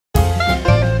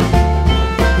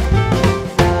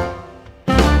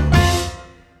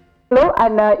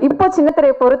And இப்போ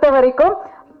சின்னத்திரையை பொறுத்த வரைக்கும்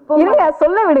இருங்க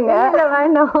சொல்ல விடுங்க.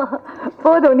 வேண்டாம்,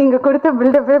 போதும், நீங்க கொடுத்த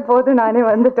பில்டப்பே போதும், நானே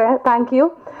வந்துட்டேன். தேங்க்யூ.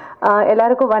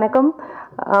 எல்லாருக்கும் வணக்கம்.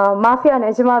 மாஃபியா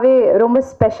நிஜமாவே ரொம்ப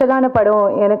ஸ்பெஷலான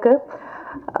படம் எனக்கு.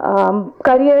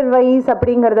 கரியர் வைஸ்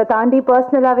அப்படிங்கிறத தாண்டி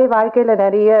பர்சனலாகவே வாழ்க்கையில்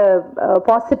நிறைய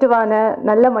பாசிட்டிவான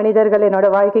நல்ல மனிதர்கள் என்னோட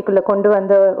வாழ்க்கைக்குள்ளே கொண்டு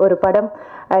வந்த ஒரு படம்.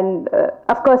 அண்ட்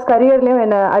அஃப்கோர்ஸ் கரியர்லேயும்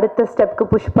என்னை அடுத்த ஸ்டெப்க்கு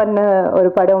புஷ் பண்ண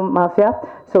ஒரு படம் mafia.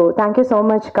 So thank you so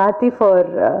much Karthi for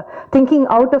thinking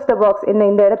out of the box. என்னை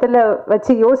இந்த இடத்துல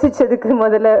வச்சு யோசித்ததுக்கு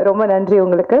முதல்ல ரொம்ப நன்றி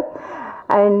உங்களுக்கு.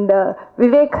 And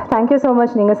Vivek, thank you so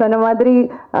much. நீங்கள் சொன்ன மாதிரி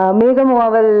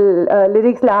மேகமோவல்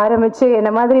லிரிக்ஸில் ஆரம்பித்து என்ன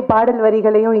மாதிரி பாடல்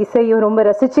வரிகளையும் இசையும் ரொம்ப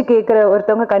ரசித்து கேட்குற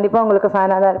ஒருத்தவங்க கண்டிப்பாக உங்களுக்கு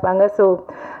ஃபேனாக தான் இருப்பாங்க. ஸோ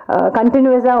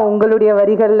கண்டினியூஸாக உங்களுடைய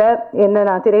வரிகளில் என்ன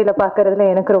நான் திரையில் பார்க்குறதுல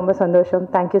எனக்கு ரொம்ப சந்தோஷம்.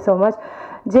 Thank you so much.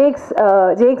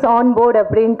 Jakes on board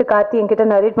அப்படின்ட்டு கார்த்தி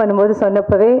என்கிட்ட நரேட் பண்ணும்போது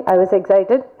சொன்னப்பவே I was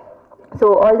excited. So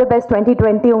all the best.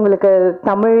 2020 உங்களுக்கு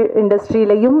தமிழ்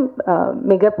இண்டஸ்ட்ரியிலையும்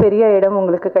மிகப்பெரிய இடம்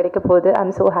உங்களுக்கு கிடைக்க போகுது. I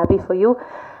am so happy for you.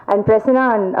 And Prasanna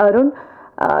and Arun,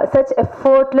 such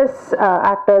effortless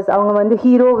actors. அவங்க வந்து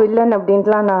ஹீரோ வில்லன்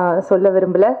அப்படின்ட்டுலாம் நான் சொல்ல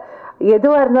விரும்பலை.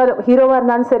 எதுவாக இருந்தாலும், ஹீரோவாக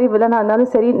இருந்தாலும் சரி, வில்லனாக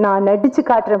இருந்தாலும் சரி, நான் நடித்து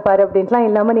காட்டுறேன் பாரு அப்படின்ட்டுலாம்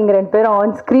இல்லாமல் நீங்கள் ரெண்டு பேரும்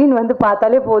ஆன் ஸ்க்ரீன் வந்து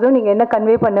பார்த்தாலே போதும், நீங்கள் என்ன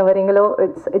கன்வே பண்ண வரீங்களோ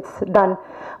இட்ஸ் டன்.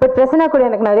 பட் பிரசன்னா கூட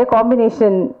எனக்கு நிறைய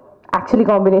ஆக்சுவலி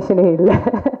காம்பினேஷனே இல்லை.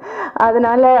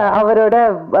 அதனால் அவரோட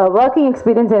ஒர்க்கிங்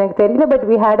எக்ஸ்பீரியன்ஸ் எனக்கு தெரியல. But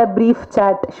we had a brief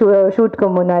chat ஷூட்க்கு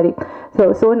முன்னாடி.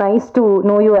 So nice to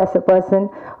know you as a person.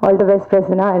 All the best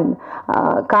Prasanna. And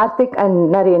Karthik and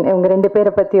Naren, இவங்க ரெண்டு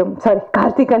பேரை பற்றியும், சாரி,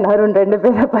 கார்த்திக் அண்ட் அருண் ரெண்டு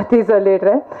பேரை பற்றி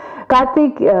சொல்லிடுறேன்.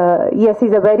 Karthik, S,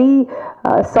 is a very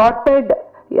chartered,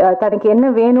 தனக்கு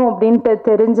என்ன வேணும் அப்படின்ட்டு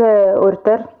தெரிஞ்ச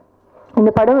ஒருத்தர்.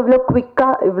 இந்த படம் இவ்வளோ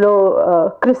குவிக்காக, இவ்வளோ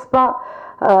கிறிஸ்பாக,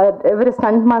 இவர்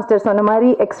ஸ்டண்ட் மாஸ்டர் சொன்ன மாதிரி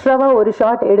எக்ஸ்ட்ராவாக ஒரு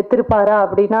ஷாட் எடுத்திருப்பாரா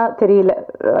அப்படின்னா தெரியல.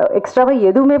 எக்ஸ்ட்ராவாக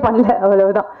எதுவுமே பண்ணல,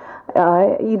 அவ்வளவுதான்.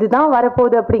 இதுதான்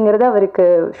வரப்போகுது அப்படிங்கிறது அவருக்கு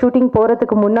ஷூட்டிங்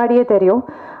போகிறதுக்கு முன்னாடியே தெரியும்.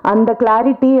 அந்த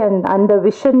கிளாரிட்டி அண்ட் அந்த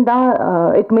விஷன் தான்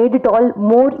it made it all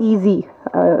more easy.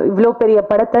 இவ்வளோ பெரிய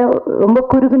படத்தை ரொம்ப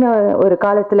குறுகின ஒரு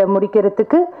காலத்தில்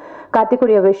முடிக்கிறதுக்கு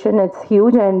கார்த்திக்குடைய vision it's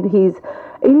huge. And he is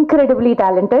incredibly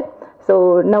talented. So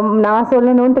நான்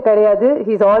சொல்லணுன்ட்டு கிடையாது,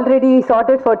 he's already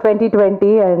chartered for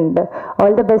 2020. And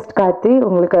all the best Karthi.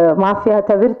 உங்களுக்கு மாஃபியா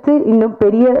தவிர்த்து இன்னும்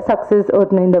பெரிய சக்ஸஸ்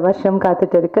ஒன்று இந்த வருஷம்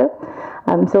காத்துட்டு இருக்கு.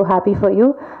 I am so happy for you.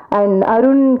 And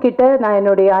Arun கிட்ட நான்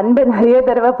என்னுடைய அன்பை நிறைய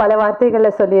தடவை பல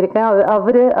வார்த்தைகளில் சொல்லியிருக்கேன்.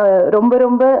 அவர் ரொம்ப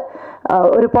ரொம்ப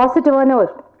ஒரு பாசிட்டிவான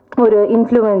ஒரு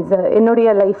இன்ஃப்ளூயன்ஸ் என்னுடைய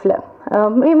லைஃப்பில்.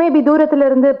 மேபி தூரத்தில்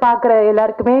இருந்து பார்க்குற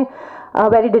எல்லாருக்குமே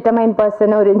வெரி டிட்டர்மைன்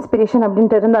பர்சன், ஒரு இன்ஸ்பிரேஷன்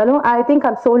அப்படின்ட்டு இருந்தாலும் I think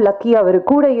I'm so lucky அவர்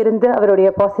கூட இருந்து அவருடைய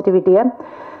பாசிட்டிவிட்டியை.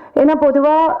 ஏன்னா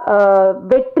பொதுவாக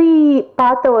வெற்றி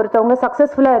பார்த்த ஒருத்தவங்க,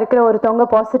 சக்ஸஸ்ஃபுல்லாக இருக்கிற ஒருத்தவங்க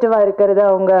பாசிட்டிவாக இருக்கிறது,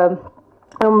 அவங்க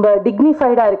ரொம்ப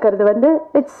டிக்னிஃபைடாக இருக்கிறது வந்து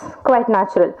இட்ஸ் குவைட்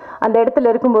நேச்சுரல். அந்த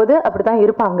இடத்துல இருக்கும்போது அப்படி தான்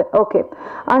இருப்பாங்க, ஓகே.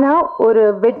 ஆனால் ஒரு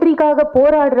வெற்றிக்காக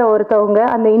போராடுற ஒருத்தவங்க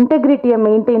அந்த இன்டெகிரிட்டியை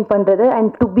மெயின்டைன் பண்ணுறது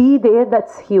and to be there,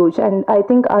 that's huge. And I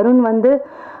think Arun வந்து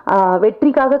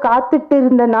வெற்றிக்காக காத்துட்டு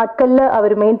இருந்த நாட்களில்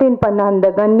அவர் மெயின்டைன் பண்ண அந்த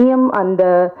கண்ணியம், அந்த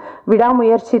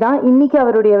விடாமுயற்சி தான் இன்னைக்கு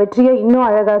அவருடைய வெற்றியை இன்னும்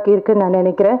அழகாக்கி இருக்குன்னு நான்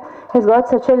நினைக்கிறேன். Has got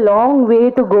such a long way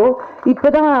to go. இப்போ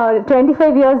தான்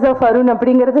 25 years ஆஃப் அருண்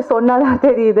அப்படிங்கிறது சொன்னாதான்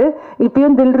தெரியுது.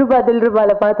 இப்பயும்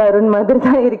தில்ருபாவில் பார்த்து அருண் மாதிரி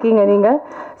தான் இருக்கீங்க நீங்கள்.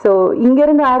 ஸோ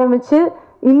இங்கேருந்து ஆரம்பித்து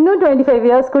இன்னும்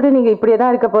 25 years கூட நீங்கள் இப்படியே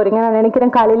தான் இருக்க போகிறீங்க. நான்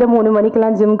நினைக்கிறேன் காலையில் 3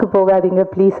 மணிக்கெலாம் ஜிம்முக்கு போகாதீங்க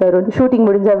ப்ளீஸ் அருண். ஷூட்டிங்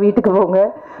முடிஞ்சால் வீட்டுக்கு போங்க,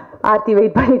 ஆர்த்தி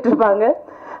வெயிட் பண்ணிட்டு இருப்பாங்க.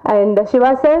 அண்ட் சிவா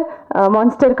சார்,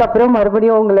 மான்ஸ்டருக்கு அப்புறம்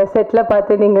மறுபடியும் உங்களை செட்டில்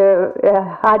பார்த்து நீங்கள்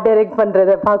ஆர்ட் டைரக்ட்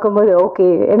பண்ணுறதை பார்க்கும்போது ஓகே,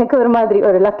 எனக்கு ஒரு மாதிரி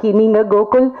ஒரு லக்கி. நீங்கள்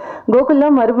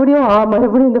கோகுல்லாம்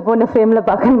மறுபடியும் இந்த பொண்ணை ஃப்ரேமில்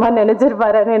பார்க்கணுமான்னு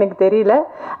நினச்சிருப்பாரான்னு எனக்கு தெரியல.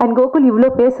 அண்ட் கோகுல் இவ்வளோ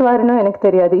பேசுவாருன்னு எனக்கு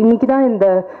தெரியாது. இன்றைக்கி தான் இந்த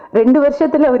 2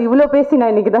 வருஷத்தில் அவர் இவ்வளோ பேசி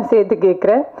நான் இன்றைக்கி தான் சேர்த்து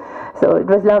கேட்குறேன். So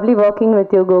it was lovely working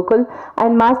with you Gokul.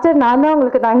 And master, நான் தான்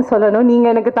உங்களுக்கு தேங்க்ஸ் சொல்லணும்,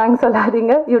 நீங்கள் எனக்கு தேங்க்ஸ்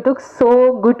சொல்லாதீங்க. You took so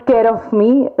good care of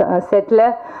me settle.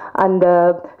 அந்த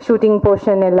ஷூட்டிங்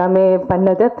போர்ஷன் எல்லாமே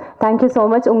பண்ணது தேங்க்யூ ஸோ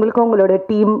மச். உங்களுக்கும் உங்களோட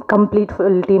டீம், கம்ப்ளீட்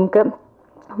ஃபுல் டீமுக்கு.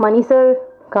 மணி சார்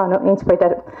காணோம், ஏஞ்சி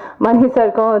போயிட்டார். மணி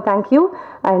சாருக்கும் thank you.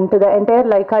 And to the entire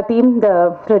Lyca team, the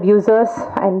producers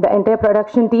and the entire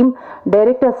production team,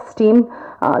 directors team,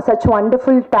 such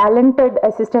wonderful talented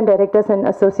assistant directors and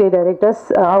associate directors.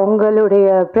 அவங்களுடைய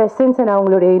presence and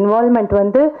அவங்களுடைய involvement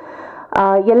வந்து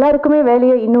எல்லாருக்குமே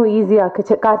வேலையை இன்னும்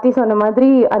ஈஸியாக்குச்சு. கார்த்தி சொன்ன மாதிரி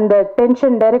அந்த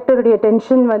டென்ஷன், டைரக்டருடைய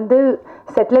டென்ஷன் வந்து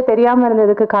செட்டில் தெரியாமல்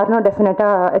இருந்ததுக்கு காரணம்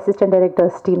டெஃபினட்டாக அசிஸ்டன்ட்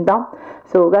டைரக்டர்ஸ் டீம் தான்.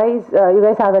 So guys, you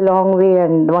guys have a long way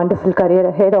and wonderful career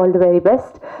ahead. All the very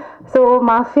best. So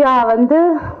mafia வந்து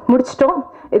முடிச்சிட்டோம்.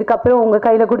 இதுக்கப்புறம் உங்கள்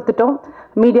கையில் கொடுத்துட்டோம்.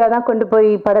 மீடியா தான் கொண்டு போய்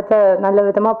படத்தை நல்ல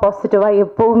விதமாக பாசிட்டிவாக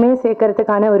எப்போவுமே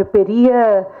சேர்க்கறதுக்கான ஒரு பெரிய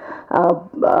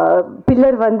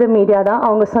பில்லர் வந்து மீடியா தான்.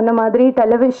 அவங்க சொன்ன மாதிரி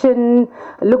டெலிவிஷன்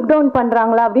லுக் டவுன்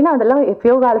பண்ணுறாங்களா அப்படின்னா அதெல்லாம்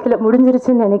எப்பயோ காலத்தில்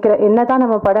முடிஞ்சிருச்சுன்னு நினைக்கிறேன். என்ன தான்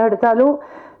நம்ம படம் எடுத்தாலும்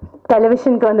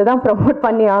டெலிவிஷனுக்கு வந்து தான் ப்ரமோட்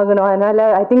பண்ணி ஆகணும். அதனால்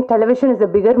I think television is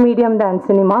a bigger medium than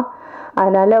cinema.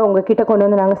 அதனால் உங்ககிட்ட கொண்டு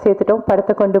வந்து நாங்கள் சேர்த்துட்டோம்.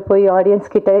 படத்தை கொண்டு போய்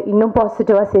ஆடியன்ஸ் கிட்ட இன்னும்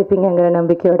பாசிட்டிவாக சேர்ப்பீங்கிற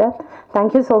நம்பிக்கையோட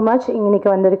தேங்க்யூ ஸோ மச். இன்னைக்கு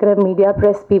வந்திருக்கிற மீடியா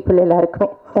ப்ரெஸ் பீப்புள் எல்லாருக்குமே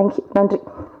தேங்க்யூ. நன்றி.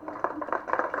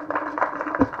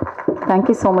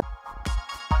 Thank you so much.